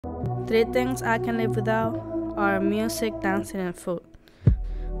Three things I can live without are music, dancing, and food.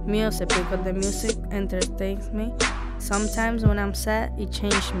 Music, because the music entertains me. Sometimes when I'm sad, it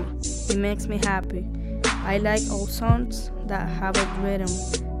changes me. It makes me happy. I like old songs that have a rhythm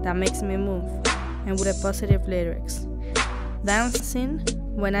that makes me move, and with a positive lyrics. Dancing,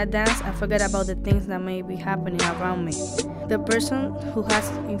 when I dance, I forget about the things that may be happening around me. The person who has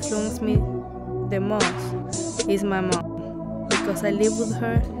influenced me the most is my mom, because I live with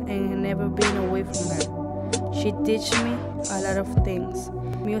her and have never been away from her. She teaches me a lot of things.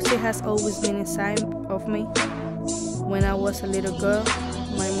 Music has always been inside of me. When I was a little girl,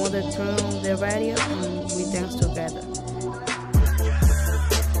 my mother turned on the radio and we danced together.